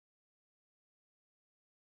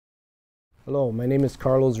Hello, my name is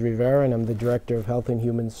Carlos Rivera and I'm the Director of Health and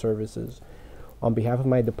Human Services. On behalf of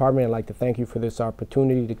my department, I'd like to thank you for this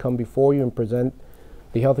opportunity to come before you and present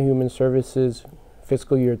the Health and Human Services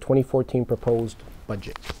fiscal year 2014 proposed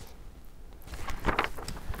budget.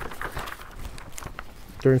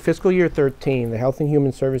 During fiscal year 13, the Health and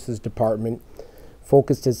Human Services Department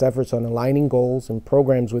focused its efforts on aligning goals and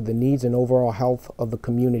programs with the needs and overall health of the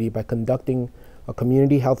community by conducting a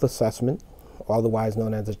community health assessment, otherwise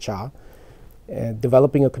known as a CHA, and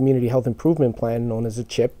developing a community health improvement plan known as a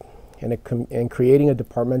CHIP, and creating a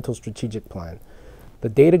departmental strategic plan. The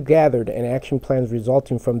data gathered and action plans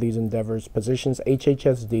resulting from these endeavors positions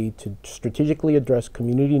HHSD to strategically address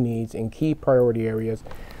community needs in key priority areas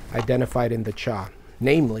identified in the CHA,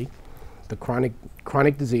 namely the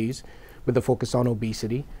chronic disease with a focus on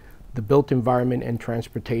obesity, the built environment and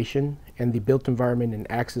transportation, and the built environment and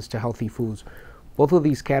access to healthy foods. Both of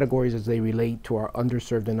these categories as they relate to our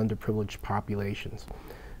underserved and underprivileged populations.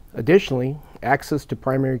 Additionally, access to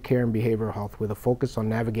primary care and behavioral health with a focus on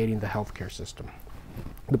navigating the healthcare system.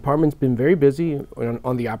 The department's been very busy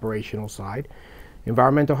on the operational side.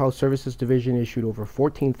 Environmental Health Services Division issued over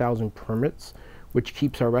 14,000 permits, which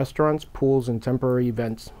keeps our restaurants, pools, and temporary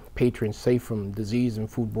events patrons safe from disease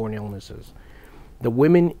and foodborne illnesses. The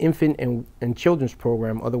Women, Infant, and Children's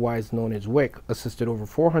Program, otherwise known as WIC, assisted over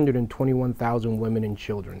 421,000 women and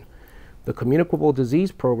children. The Communicable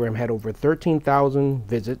Disease Program had over 13,000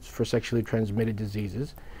 visits for sexually transmitted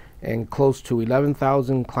diseases and close to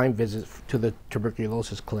 11,000 client visits to the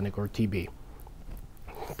tuberculosis clinic, or TB.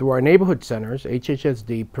 Through our neighborhood centers,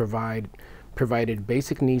 HHSD provided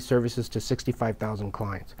basic needs services to 65,000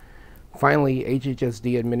 clients. Finally,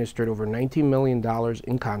 HHSD administered over $19 million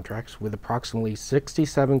in contracts with approximately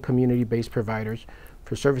 67 community-based providers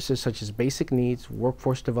for services such as basic needs,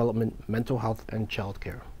 workforce development, mental health, and child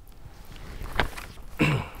care.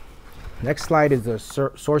 Next slide is the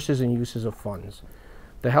sources and uses of funds.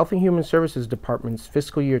 The Health and Human Services Department's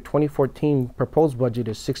fiscal year 2014 proposed budget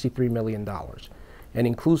is $63 million and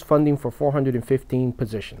includes funding for 415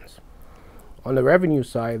 positions. On the revenue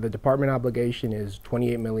side, the department obligation is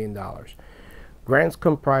 $28 million. Grants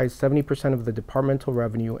comprise 70% of the departmental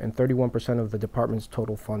revenue and 31% of the department's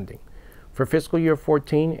total funding. For fiscal year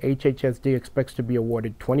 14, HHSD expects to be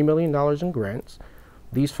awarded $20 million in grants.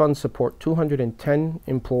 These funds support 210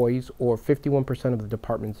 employees, or 51% of the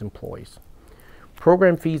department's employees.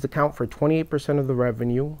 Program fees account for 28% of the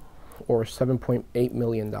revenue, or $7.8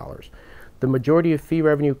 million. The majority of fee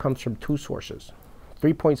revenue comes from two sources.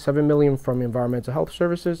 $3.7 million from Environmental Health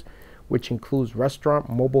Services, which includes restaurant,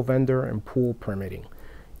 mobile vendor, and pool permitting,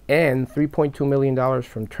 and $3.2 million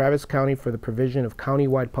from Travis County for the provision of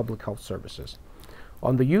countywide public health services.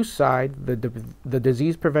 On the use side, the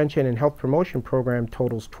Disease Prevention and Health Promotion Program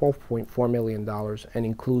totals $12.4 million and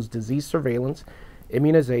includes disease surveillance,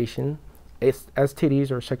 immunization, STDs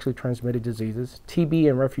or sexually transmitted diseases, TB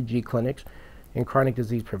and refugee clinics, and chronic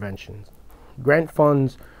disease prevention. Grant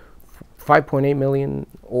funds $5.8 million,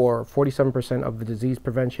 or 47% of the Disease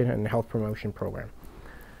Prevention and Health Promotion Program.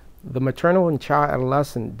 The Maternal and Child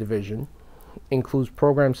Adolescent Division includes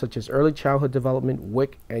programs such as Early Childhood Development,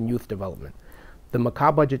 WIC, and Youth Development. The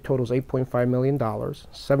MACA budget totals $8.5 million.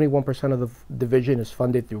 71% of the division is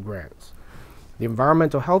funded through grants. The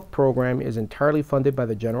Environmental Health Program is entirely funded by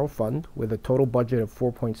the General Fund with a total budget of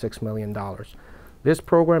 $4.6 million. This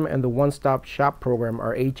program and the One Stop Shop program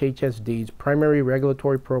are HHSD's primary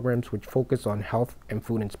regulatory programs which focus on health and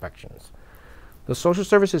food inspections. The Social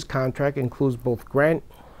Services contract includes both grant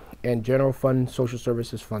and general fund social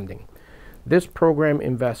services funding. This program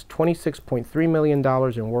invests $26.3 million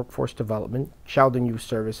in workforce development, child and youth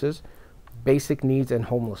services, basic needs, and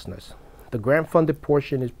homelessness. The grant-funded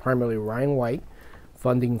portion is primarily Ryan White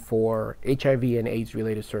funding for HIV and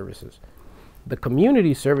AIDS-related services. The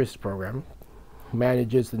Community Service Program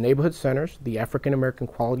manages the neighborhood centers, the African American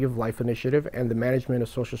Quality of Life Initiative, and the Management of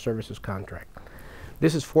Social Services contract.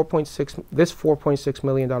 This $4.6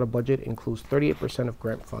 million budget includes 38% of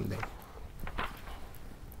grant funding.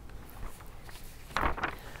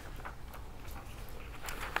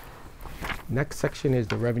 Next section is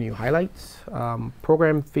the revenue highlights,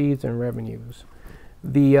 program fees and revenues.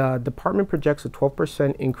 The department projects a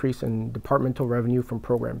 12% increase in departmental revenue from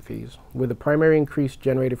program fees, with the primary increase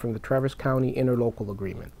generated from the Travis County interlocal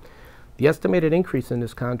agreement. The estimated increase in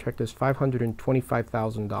this contract is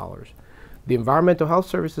 $525,000. The Environmental Health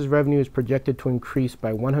Services revenue is projected to increase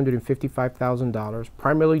by $155,000,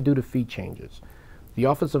 primarily due to fee changes. The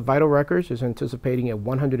Office of Vital Records is anticipating a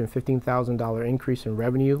 $115,000 increase in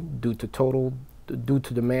revenue due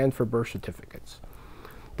to demand for birth certificates.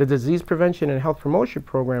 The Disease Prevention and Health Promotion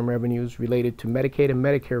Program revenues related to Medicaid and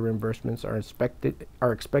Medicare reimbursements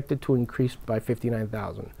are expected to increase by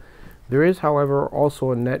 $59,000. There is, however, also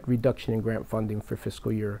a net reduction in grant funding for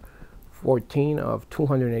fiscal year 14 of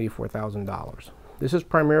 $284,000. This is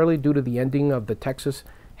primarily due to the ending of the Texas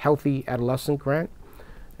Healthy Adolescent Grant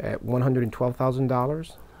at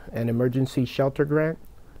 $112,000, an emergency shelter grant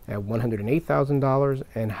at $108,000,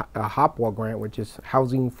 and a HOPWA grant, which is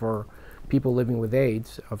housing for people living with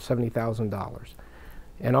AIDS, of $70,000,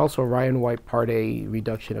 and also Ryan White Part A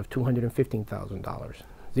reduction of $215,000.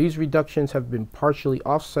 These reductions have been partially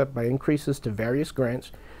offset by increases to various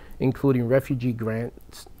grants, including refugee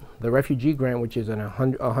grants, the refugee grant, which is a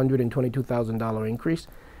 $122,000 increase,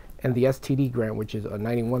 and the STD grant, which is a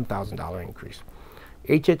 $91,000 increase.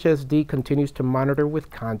 HHSD continues to monitor with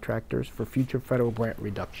contractors for future federal grant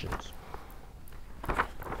reductions.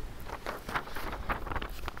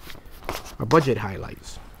 Our budget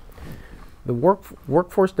highlights. The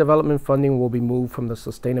workforce development funding will be moved from the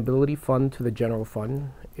Sustainability Fund to the General Fund.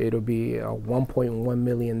 It'll be a $1.1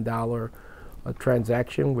 million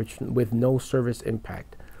transaction with no service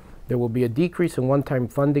impact. There will be a decrease in one-time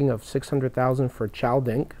funding of $600,000 for Child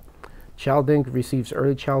Inc. Child Inc. receives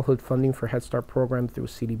early childhood funding for Head Start program through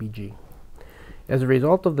CDBG. As a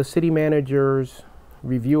result of the city manager's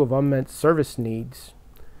review of unmet service needs,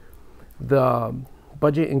 the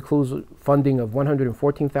budget includes funding of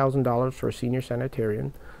 $114,000 for a senior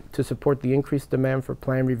sanitarian to support the increased demand for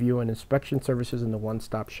plan review and inspection services in the One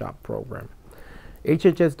Stop Shop program.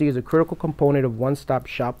 HHSD is a critical component of One Stop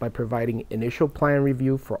Shop by providing initial plan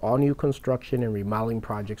review for all new construction and remodeling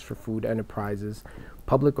projects for food enterprises,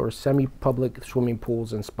 public or semi-public swimming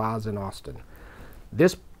pools and spas in Austin.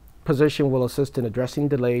 This position will assist in addressing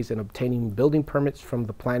delays and obtaining building permits from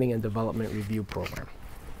the Planning and Development Review Program.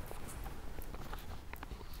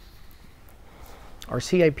 Our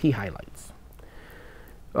CIP highlights.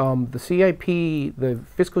 The CIP, the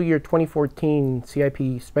fiscal year 2014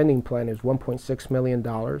 CIP spending plan is $1.6 million,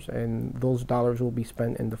 and those dollars will be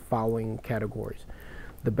spent in the following categories.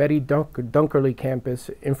 The Betty Dunkerley campus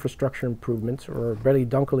infrastructure improvements, or Betty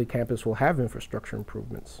Dunkerley campus will have infrastructure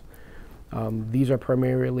improvements. These are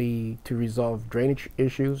primarily to resolve drainage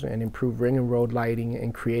issues and improve ring and road lighting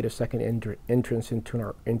and create a second entrance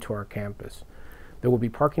into our campus. There will be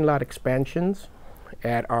parking lot expansions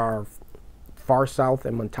at our Far South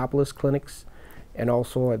and Montopolis clinics, and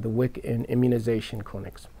also at the WIC and immunization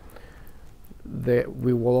clinics.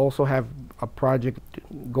 We will also have a project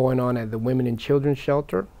going on at the Women and Children's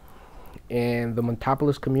Shelter and the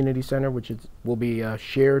Montopolis Community Center, which will be a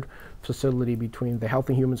shared facility between the Health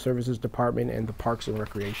and Human Services Department and the Parks and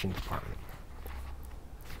Recreation Department.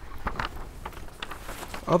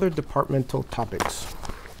 Other departmental topics.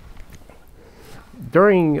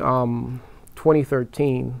 During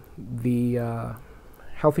 2013, the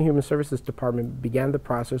Health and Human Services Department began the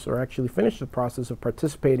process, or actually finished the process, of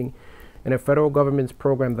participating in a federal government's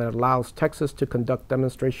program that allows Texas to conduct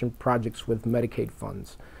demonstration projects with Medicaid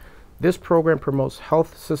funds. This program promotes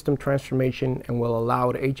health system transformation and will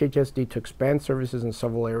allow the HHSD to expand services in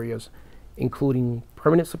several areas, including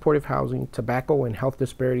permanent supportive housing, tobacco and health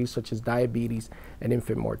disparities such as diabetes and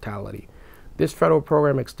infant mortality. This federal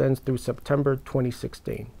program extends through September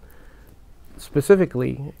 2016.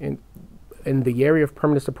 Specifically, in the area of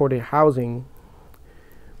permanent supportive housing,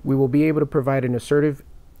 we will be able to provide an assertive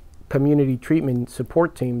community treatment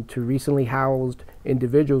support team to recently housed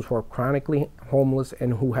individuals who are chronically homeless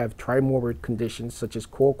and who have trimorbid conditions such as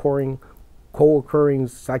co-occurring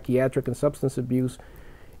psychiatric and substance abuse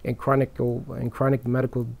and chronic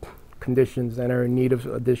medical conditions and are in need of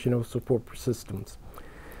additional support systems.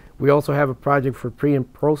 We also have a project for pre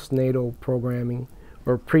and postnatal programming,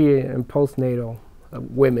 or pre and postnatal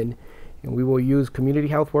women, and we will use community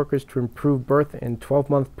health workers to improve birth and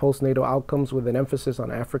 12-month postnatal outcomes with an emphasis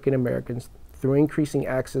on African Americans through increasing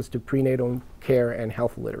access to prenatal care and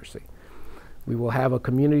health literacy. We will have a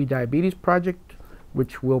community diabetes project,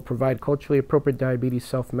 which will provide culturally appropriate diabetes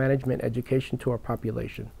self-management education to our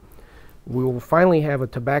population. We will finally have a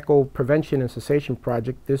tobacco prevention and cessation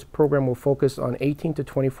project. This program will focus on 18 to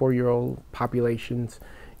 24-year-old populations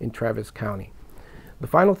in Travis County. The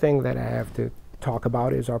final thing that I have to talk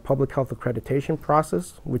about is our public health accreditation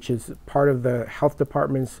process, which is part of the health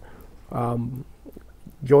department's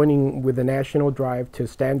joining with the national drive to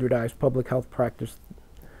standardize public health practice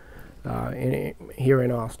here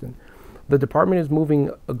in Austin. The department is moving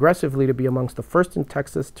aggressively to be amongst the first in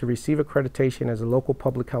Texas to receive accreditation as a local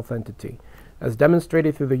public health entity. As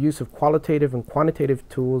demonstrated through the use of qualitative and quantitative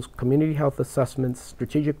tools, community health assessments,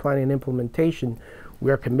 strategic planning and implementation,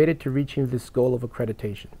 we are committed to reaching this goal of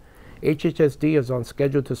accreditation. HHSD is on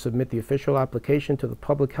schedule to submit the official application to the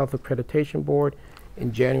Public Health Accreditation Board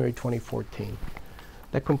in January 2014.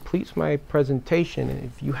 That completes my presentation, and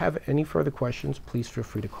if you have any further questions, please feel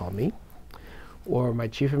free to call me or my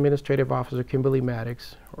Chief Administrative Officer, Kimberly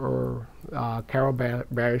Maddox, or Carol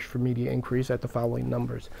Barish for media inquiries at the following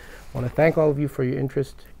numbers. I want to thank all of you for your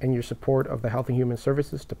interest and your support of the Health and Human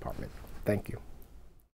Services Department. Thank you.